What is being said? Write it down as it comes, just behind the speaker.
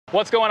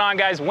What's going on,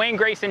 guys? Wayne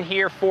Grayson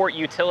here for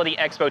Utility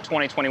Expo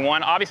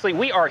 2021. Obviously,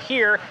 we are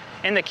here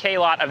in the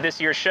K-lot of this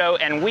year's show,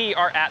 and we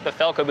are at the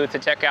Felco booth to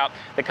check out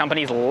the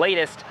company's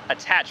latest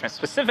attachments.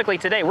 Specifically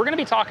today, we're going to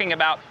be talking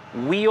about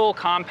wheel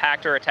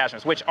compactor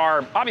attachments, which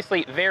are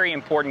obviously very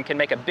important, can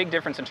make a big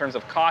difference in terms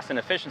of cost and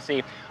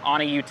efficiency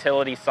on a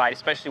utility site,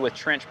 especially with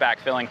trench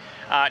backfilling.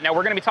 Now,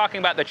 we're going to be talking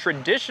about the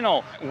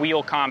traditional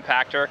wheel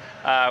compactor,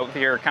 with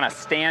your kind of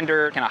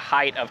standard kind of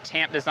height of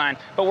tamp design,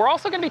 but we're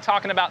also going to be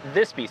talking about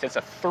this piece. It's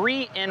a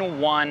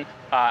 3-in-1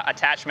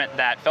 attachment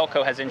that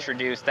Felco has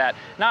introduced that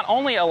not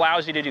only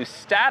allows you to do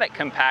static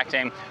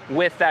compacting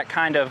with that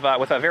kind of,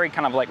 with a very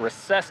kind of like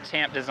recessed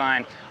tamp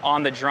design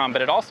on the drum,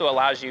 but it also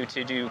allows you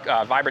to do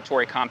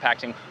vibratory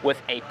compacting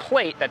with a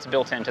plate that's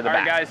built into the back.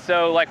 All right, guys,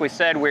 so like we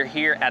said, we're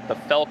here at the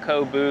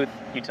Felco booth,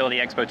 Utility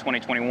Expo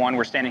 2021.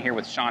 We're standing here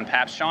with Sean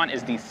Papst. Sean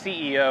is the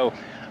CEO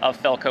of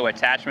Felco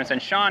Attachments.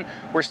 And Sean,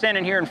 we're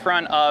standing here in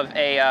front of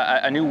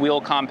a new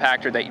wheel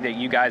compactor that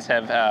you guys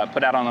have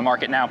put out on the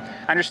market. Now,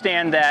 I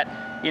understand that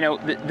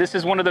this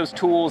is one of those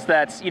tools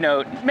that's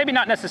maybe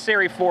not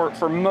necessary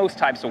for most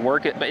types of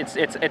work, but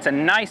it's a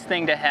nice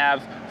thing to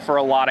have for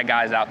a lot of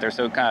guys out there.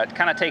 So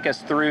kind of take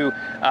us through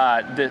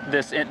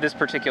this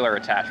particular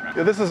attachment.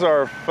 Yeah, this is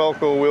our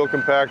Felco wheel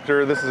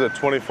compactor. This is a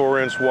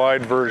 24-inch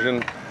wide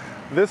version.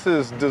 This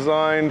is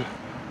designed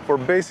for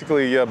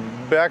basically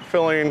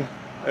backfilling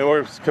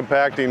or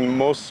compacting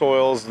most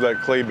soils,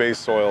 that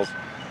clay-based soils.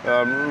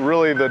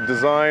 Really, the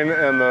design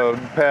and the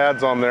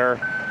pads on there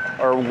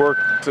are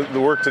the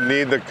work to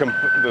knead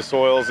the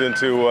soils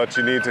into what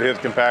you need to hit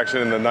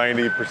compaction in the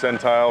 90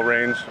 percentile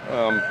range.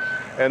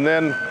 And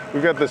then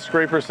we've got the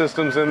scraper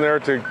systems in there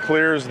to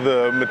clears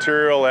the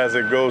material as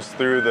it goes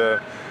through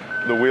the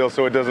wheel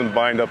so it doesn't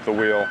bind up the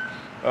wheel.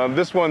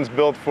 This one's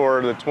built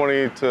for the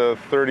 20 to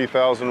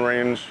 30,000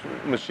 range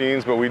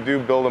machines, but we do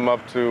build them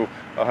up to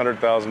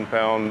 100,000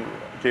 pound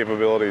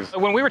capabilities.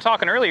 When we were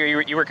talking earlier,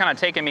 you were kind of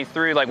taking me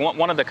through like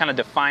one of the kind of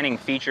defining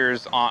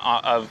features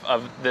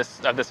of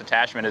this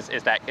attachment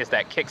is that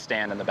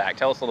kickstand in the back.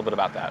 Tell us a little bit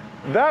about that.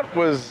 That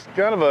was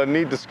kind of a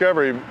neat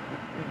discovery.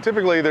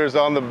 Typically, there's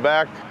on the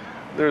back,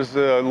 there's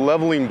a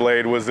leveling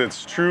blade was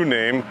its true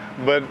name,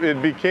 but it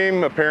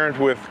became apparent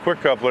with quick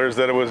couplers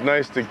that it was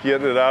nice to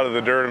get it out of the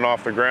dirt and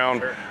off the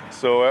ground. Sure.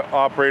 So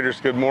operators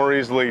could more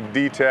easily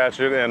detach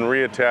it and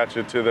reattach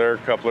it to their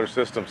coupler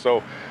system.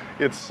 So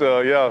it's,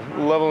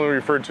 leveling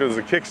referred to as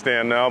a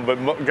kickstand now,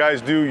 but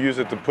guys do use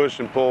it to push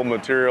and pull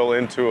material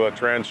into a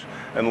trench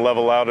and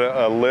level out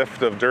a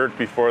lift of dirt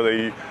before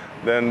they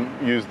then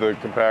use the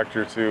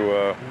compactor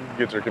to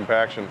get their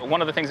compaction.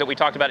 One of the things that we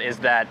talked about is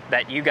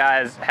that you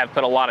guys have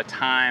put a lot of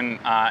time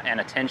and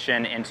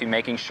attention into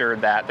making sure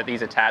that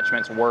these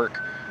attachments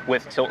work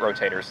with tilt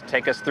rotators.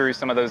 Take us through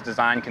some of those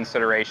design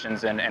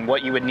considerations and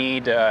what you would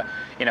need to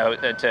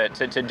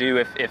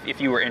do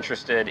if you were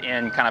interested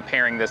in kind of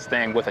pairing this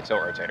thing with a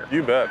tilt rotator.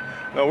 You bet.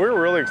 No, we're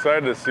really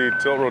excited to see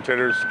tilt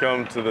rotators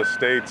come to the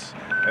States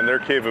and their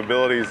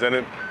capabilities, and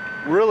it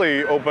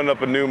really opened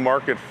up a new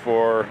market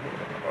for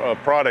a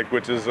product,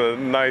 which is a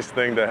nice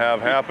thing to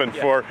have happen.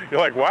 Yeah. For you're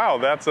like, wow,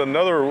 that's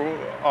another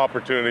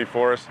opportunity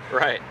for us.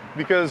 Right.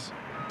 Because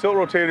tilt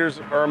rotators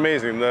are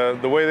amazing.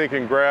 The way they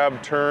can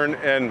grab, turn,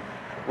 and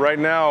right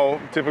now,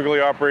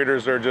 typically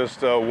operators are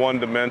just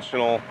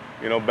one-dimensional,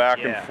 back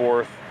and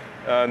forth.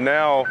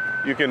 Now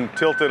you can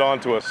tilt it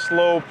onto a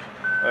slope.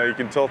 You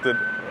can tilt it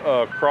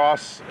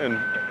across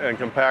and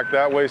compact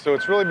that way. So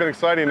it's really been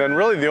exciting. And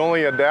really, the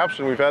only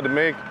adaptation we've had to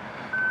make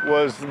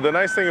was the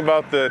nice thing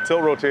about the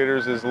tilt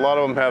rotators is a lot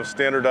of them have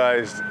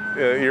standardized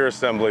ear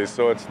assemblies,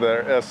 so it's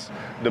their S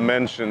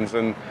dimensions,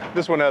 and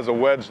this one has a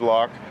wedge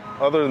lock.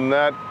 Other than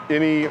that,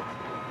 any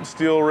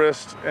steel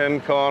wrist,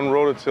 N-con,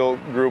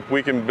 rototilt group,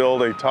 we can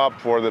build a top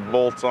for that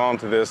bolts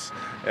onto this,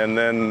 and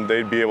then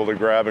they'd be able to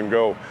grab and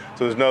go.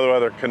 So there's no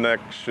other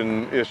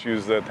connection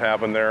issues that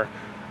happen there.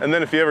 And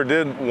then if you ever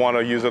did want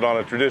to use it on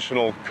a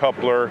traditional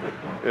coupler,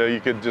 you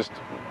could just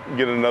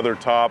get another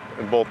top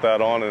and bolt that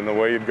on, and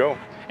away you'd go.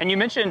 And you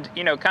mentioned,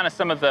 kind of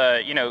some of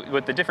the,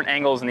 with the different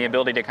angles and the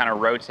ability to kind of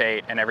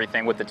rotate and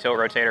everything with the tilt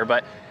rotator,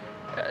 but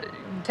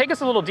take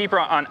us a little deeper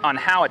on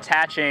how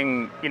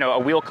attaching, a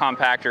wheel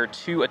compactor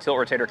to a tilt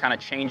rotator kind of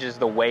changes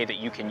the way that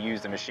you can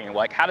use the machine.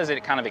 Like, how does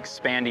it kind of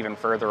expand even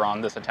further on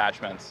this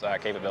attachment's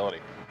capability?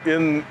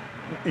 In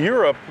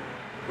Europe,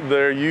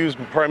 they're used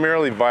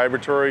primarily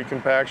vibratory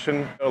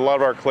compaction. A lot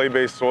of our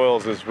clay-based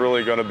soils is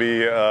really going to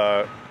be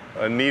a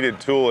needed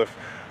tool.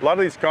 A lot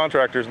of these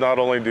contractors not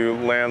only do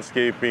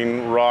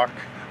landscaping, rock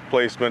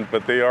placement,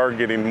 but they are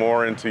getting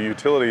more into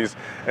utilities.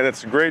 And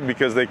it's great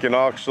because they can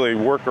actually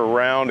work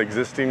around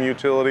existing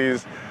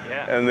utilities.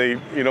 Yeah. And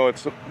the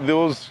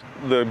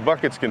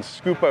buckets can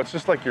scoop out, it's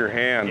just like your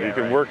hand. Yeah, you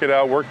can work it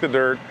out, work the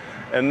dirt,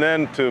 and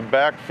then to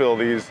backfill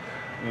these,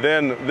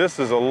 then this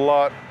is a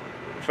lot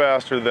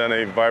faster than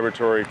a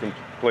vibratory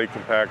plate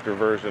compactor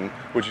version,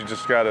 which you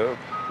just got to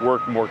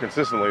work more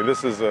consistently.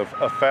 This is a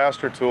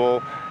faster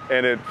tool,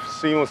 and it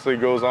seamlessly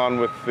goes on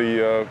with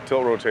the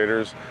tilt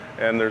rotators,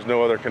 and there's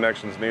no other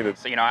connections needed.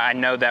 So, I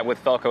know that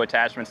with Felco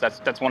attachments,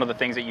 that's one of the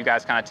things that you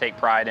guys kind of take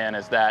pride in,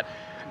 is that,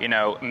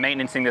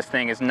 maintaining this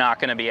thing is not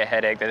going to be a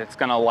headache, that it's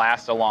going to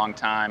last a long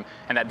time,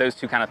 and that those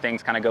two kind of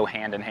things kind of go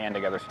hand in hand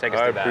together. So take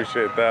us through that. I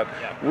appreciate that.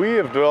 Yeah. We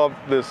have developed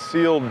this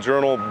sealed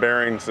journal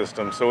bearing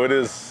system, so it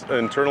is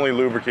internally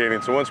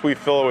lubricating. So once we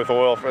fill it with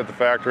oil at the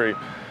factory,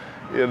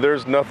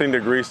 there's nothing to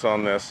grease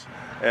on this,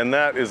 and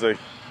that is a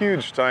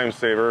huge time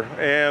saver,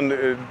 and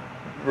it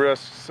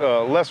risks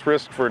less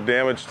risk for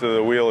damage to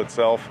the wheel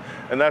itself.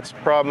 And that's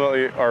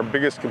probably our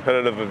biggest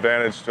competitive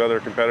advantage to other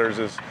competitors,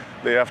 is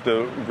they have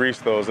to grease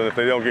those, and if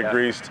they don't get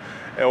greased,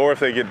 or if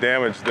they get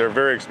damaged, they're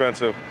very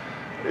expensive.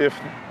 If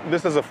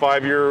this is a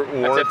 5-year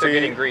warranty, that's if they're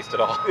getting greased at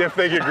all. If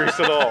they get greased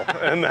at all,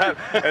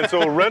 and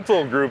so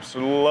rental groups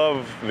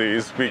love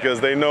these because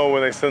they know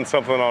when they send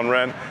something on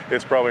rent,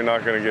 it's probably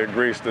not going to get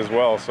greased as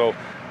well. So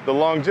the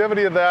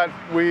longevity of that,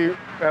 we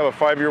have a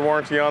 5-year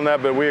warranty on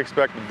that, but we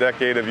expect a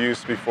decade of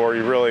use before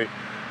you really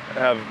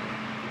have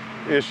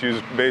issues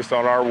based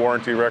on our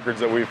warranty records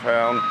that we've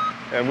found.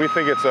 And we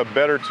think it's a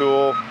better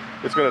tool.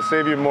 It's going to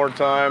save you more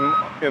time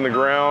in the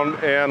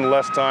ground and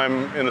less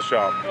time in the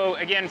shop. So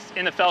again,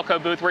 in the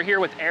Felco booth, we're here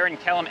with Aaron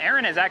Kellum.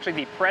 Aaron is actually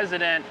the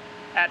president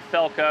at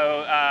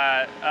Felco,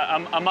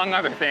 among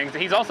other things.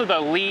 He's also the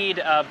lead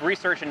of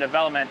research and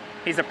development.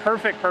 He's a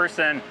perfect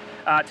person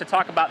to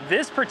talk about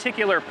this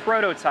particular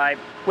prototype,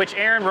 which,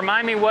 Aaron,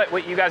 remind me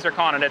what you guys are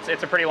calling it.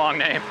 It's a pretty long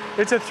name.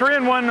 It's a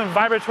 3-in-1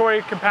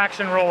 vibratory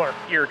compaction roller.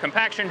 Your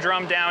compaction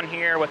drum down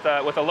here with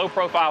a low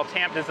profile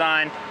tamp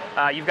design.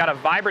 You've got a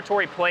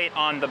vibratory plate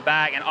on the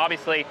back, and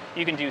obviously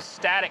you can do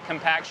static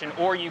compaction,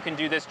 or you can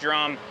do this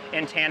drum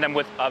in tandem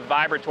with a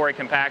vibratory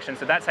compaction.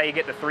 So that's how you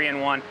get the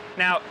 3-in-1.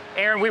 Now,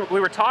 Aaron, we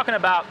were talking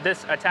about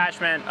this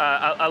attachment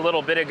a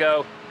little bit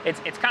ago.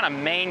 Its kind of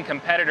main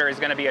competitor is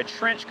going to be a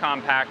trench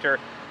compactor.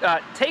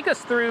 Take us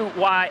through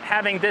why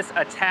having this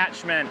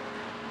attachment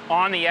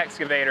on the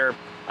excavator,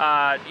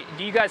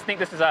 do you guys think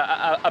this is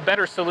a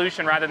better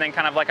solution rather than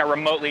kind of like a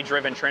remotely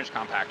driven trench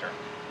compactor?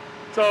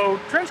 So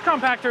trench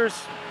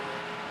compactors,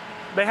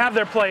 they have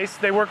their place.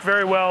 They work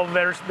very well.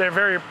 They're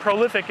very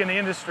prolific in the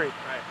industry.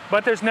 Right.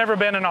 But there's never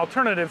been an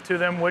alternative to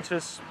them, which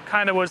is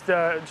kind of was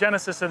the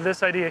genesis of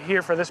this idea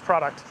here for this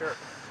product. Sure.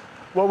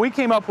 What we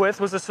came up with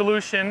was a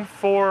solution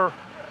for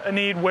a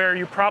need where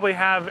you probably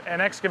have an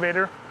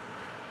excavator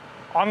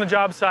on the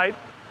job site,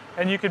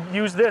 and you could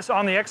use this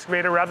on the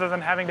excavator rather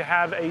than having to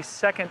have a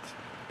second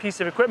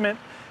piece of equipment.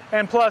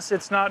 And plus,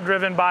 it's not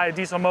driven by a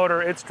diesel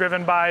motor, it's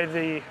driven by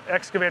the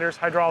excavator's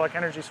hydraulic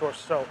energy source.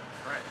 So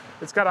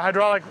it's got a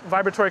hydraulic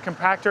vibratory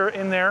compactor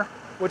in there,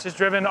 which is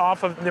driven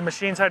off of the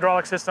machine's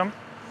hydraulic system.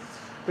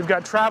 We've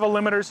got travel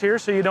limiters here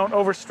so you don't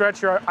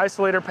overstretch your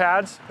isolator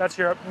pads. That's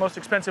your most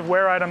expensive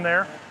wear item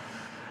there.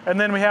 And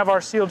then we have our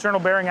sealed journal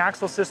bearing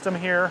axle system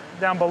here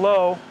down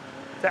below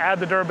to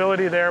add the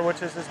durability there,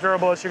 which is as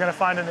durable as you're going to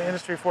find in the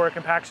industry for a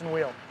compaction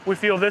wheel. We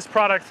feel this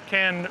product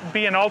can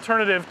be an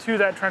alternative to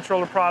that trench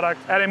roller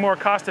product at a more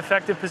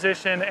cost-effective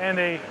position and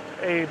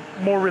a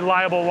more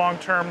reliable,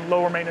 long-term,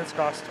 lower maintenance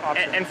cost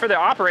option. And for the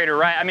operator,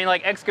 right? I mean,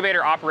 like,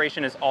 excavator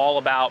operation is all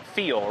about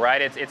feel,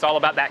 right? It's all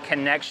about that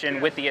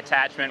connection with the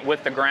attachment,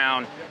 with the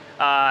ground.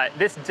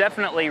 This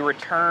definitely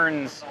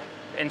returns,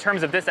 in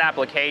terms of this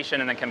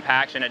application and the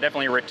compaction, it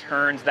definitely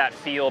returns that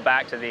feel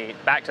back to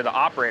the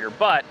operator.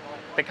 But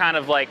the kind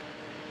of like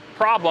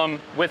problem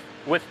with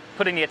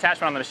putting the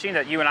attachment on the machine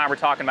that you and I were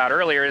talking about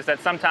earlier is that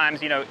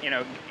sometimes, you know,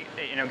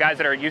 guys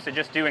that are used to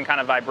just doing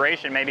kind of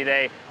vibration, maybe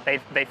they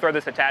throw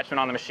this attachment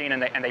on the machine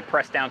and they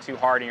press down too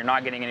hard and you're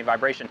not getting any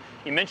vibration.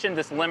 You mentioned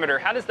this limiter.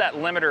 How does that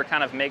limiter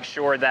kind of make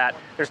sure that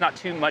there's not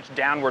too much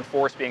downward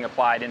force being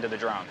applied into the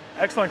drum?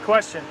 Excellent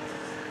question.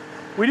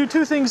 We do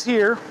two things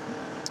here.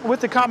 With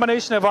the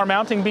combination of our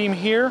mounting beam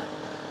here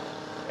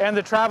and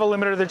the travel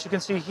limiter that you can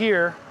see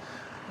here,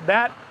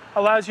 that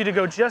allows you to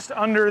go just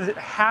under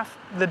half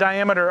the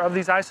diameter of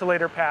these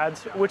isolator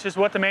pads, which is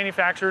what the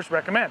manufacturers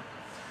recommend.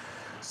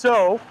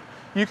 So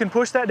you can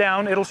push that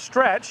down, it'll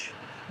stretch,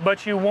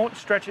 but you won't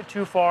stretch it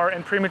too far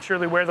and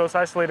prematurely wear those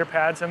isolator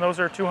pads, and those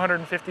are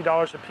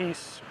 $250 a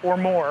piece or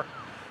more.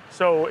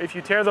 So if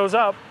you tear those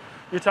up,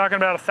 you're talking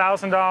about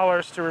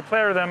 $1,000 to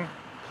repair them,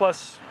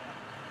 plus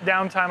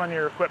downtime on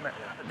your equipment.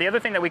 The other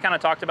thing that we kind of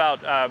talked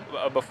about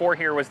before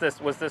here was this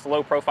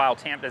low profile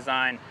tamp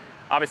design.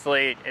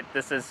 Obviously,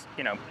 this is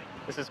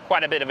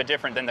quite a bit of a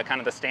different than the kind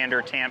of the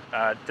standard tamp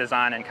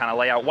design and kind of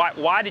layout.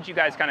 Why did you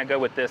guys kind of go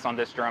with this on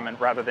this drum and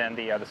rather than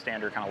the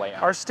standard kind of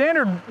layout? Our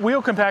standard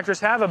wheel compactors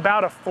have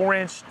about a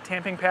 4-inch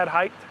tamping pad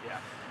height,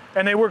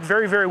 and they work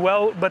very, very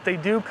well, but they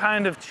do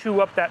kind of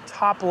chew up that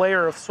top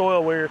layer of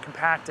soil where you're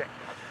compacting.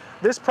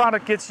 This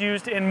product gets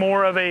used in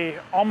more of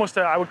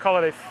I would call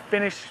it a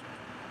finish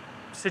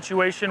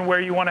situation where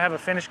you want to have a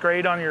finish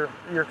grade on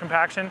your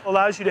compaction.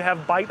 Allows you to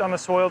have bite on the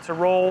soil to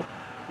roll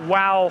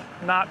while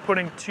not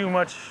putting too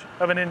much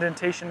of an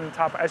indentation in the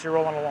top as you're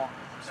rolling along.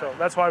 So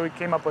that's why we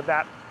came up with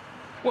that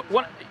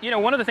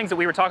One of the things that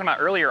we were talking about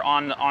earlier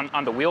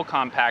on the wheel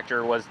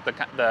compactor was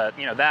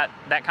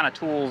that kind of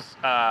tool's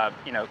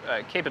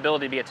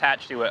capability to be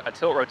attached to a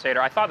tilt rotator.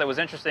 I thought that was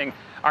interesting.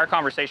 Our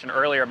conversation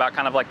earlier about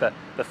kind of like the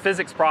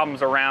physics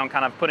problems around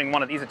kind of putting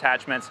one of these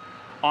attachments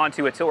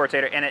onto a tilt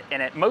rotator,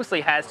 and it mostly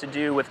has to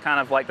do with kind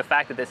of like the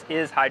fact that this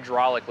is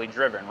hydraulically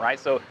driven, right?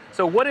 So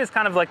what is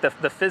kind of like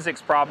the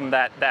physics problem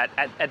that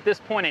at this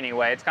point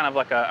anyway, it's kind of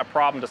like a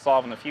problem to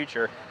solve in the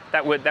future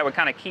that would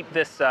kind of keep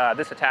this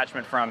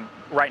attachment from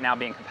right now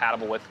being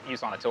compatible with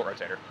use on a tilt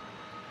rotator?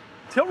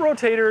 Tilt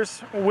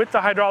rotators, with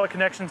the hydraulic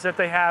connections that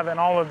they have and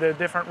all of the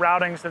different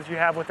routings that you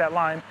have with that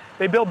line,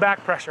 they build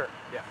back pressure.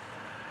 Yeah.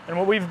 And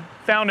what we've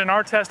found in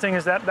our testing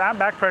is that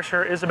back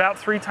pressure is about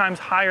 3 times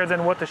higher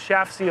than what the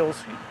shaft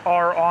seals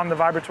are on the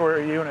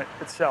vibratory unit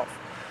itself.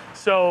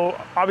 So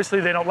obviously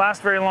they don't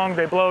last very long,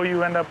 they blow,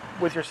 you end up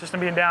with your system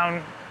being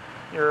down,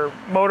 your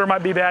motor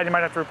might be bad, you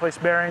might have to replace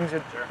bearings,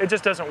 it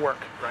just doesn't work.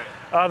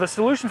 Right. The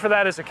solution for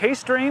that is a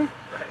case drain,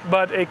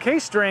 but a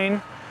case drain,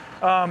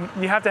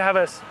 you have to have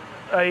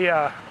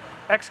a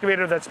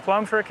excavator that's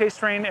plumbed for a case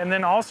drain, and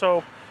then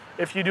also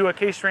if you do a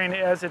case drain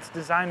as it's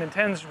designed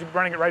intends,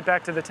 running it right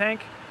back to the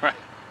tank, right,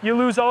 you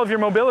lose all of your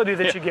mobility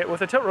that you get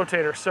with a tilt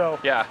rotator. So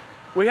yeah,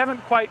 we haven't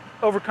quite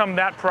overcome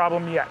that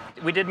problem yet.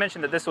 We did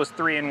mention that this was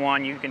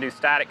 3-in-1. You can do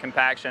static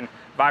compaction,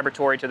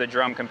 vibratory to the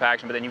drum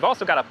compaction, but then you've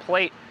also got a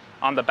plate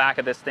on the back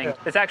of this thing. Yeah.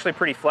 It's actually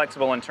pretty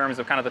flexible in terms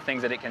of kind of the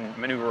things that it can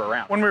maneuver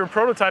around. When we were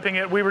prototyping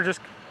it, we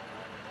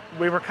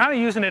were kind of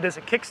using it as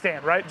a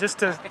kickstand, right? Just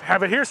to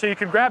have it here so you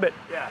could grab it.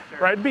 Yeah, sure.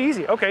 Right, it'd be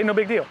easy. Okay, no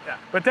big deal. Yeah.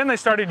 But then they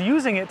started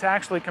using it to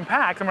actually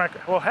compact. I'm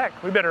like, well,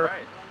 heck, we better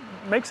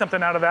make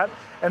something out of that.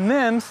 And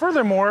then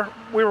furthermore,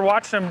 we were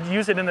watching them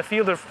use it in the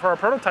field for our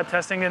prototype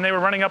testing, and they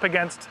were running up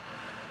against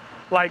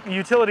like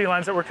utility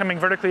lines that were coming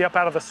vertically up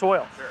out of the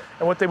soil. Sure.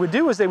 And what they would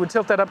do is they would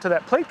tilt that up to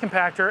that plate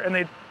compactor, and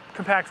they'd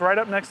compact right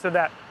up next to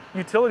that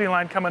utility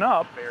line coming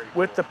up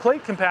with the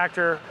plate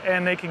compactor,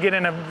 and they could get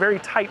in a very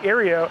tight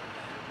area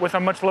with a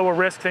much lower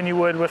risk than you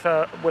would with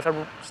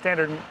a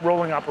standard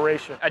rolling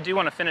operation. I do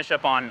want to finish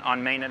up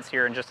on maintenance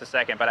here in just a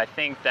second, but I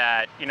think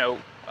that,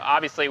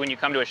 obviously when you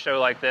come to a show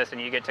like this and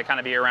you get to kind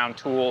of be around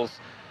tools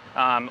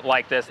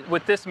like this,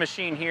 with this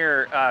machine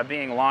here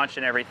being launched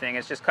and everything,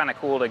 it's just kind of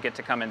cool to get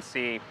to come and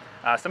see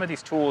some of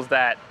these tools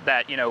that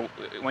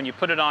when you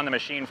put it on the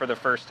machine for the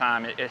first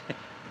time,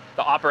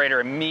 the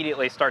operator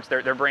immediately starts,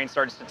 their brain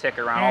starts to tick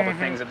around all the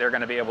things that they're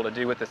going to be able to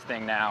do with this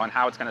thing now and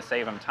how it's going to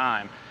save them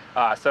time.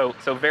 So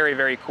very,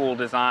 very cool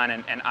design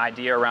and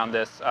idea around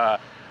this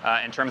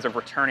in terms of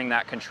returning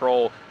that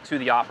control to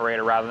the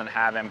operator rather than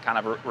have him kind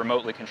of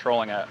remotely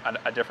controlling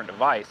a different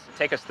device.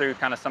 Take us through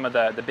kind of some of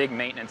the big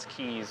maintenance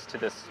keys to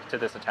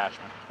this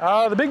attachment.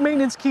 The big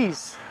maintenance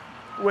keys.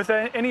 With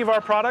any of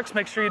our products,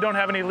 make sure you don't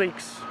have any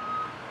leaks.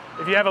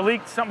 If you have a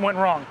leak, something went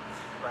wrong.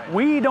 Right.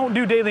 We don't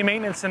do daily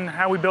maintenance in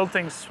how we build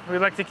things. We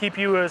like to keep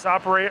you as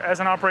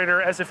an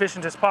operator as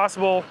efficient as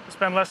possible,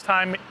 spend less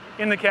time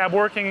in the cab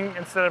working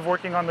instead of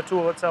working on the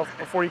tool itself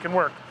before you can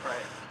work. Right.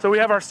 So we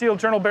have our sealed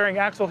journal bearing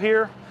axle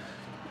here.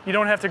 You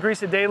don't have to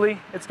grease it daily.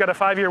 It's got a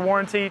 5-year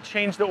warranty.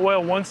 Change the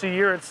oil once a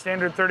year. It's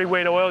standard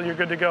 30-weight oil. You're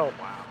good to go.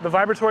 Wow. The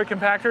vibratory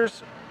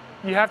compactors,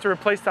 you have to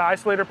replace the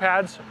isolator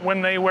pads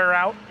when they wear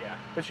out,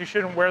 but you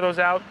shouldn't wear those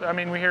out. I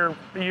mean, we hear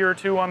a year or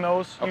 2 on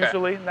those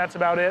usually, and that's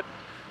about it.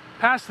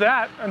 Past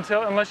that,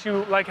 unless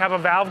you have a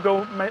valve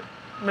go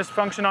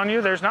misfunction on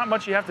you, there's not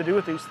much you have to do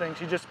with these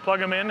things. You just plug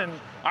them in and...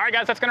 All right,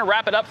 guys, that's going to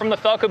wrap it up from the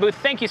Felco booth.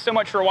 Thank you so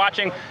much for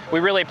watching. We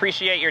really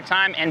appreciate your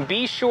time, and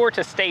be sure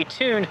to stay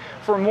tuned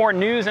for more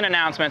news and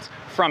announcements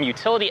from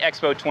Utility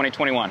Expo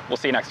 2021. We'll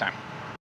see you next time.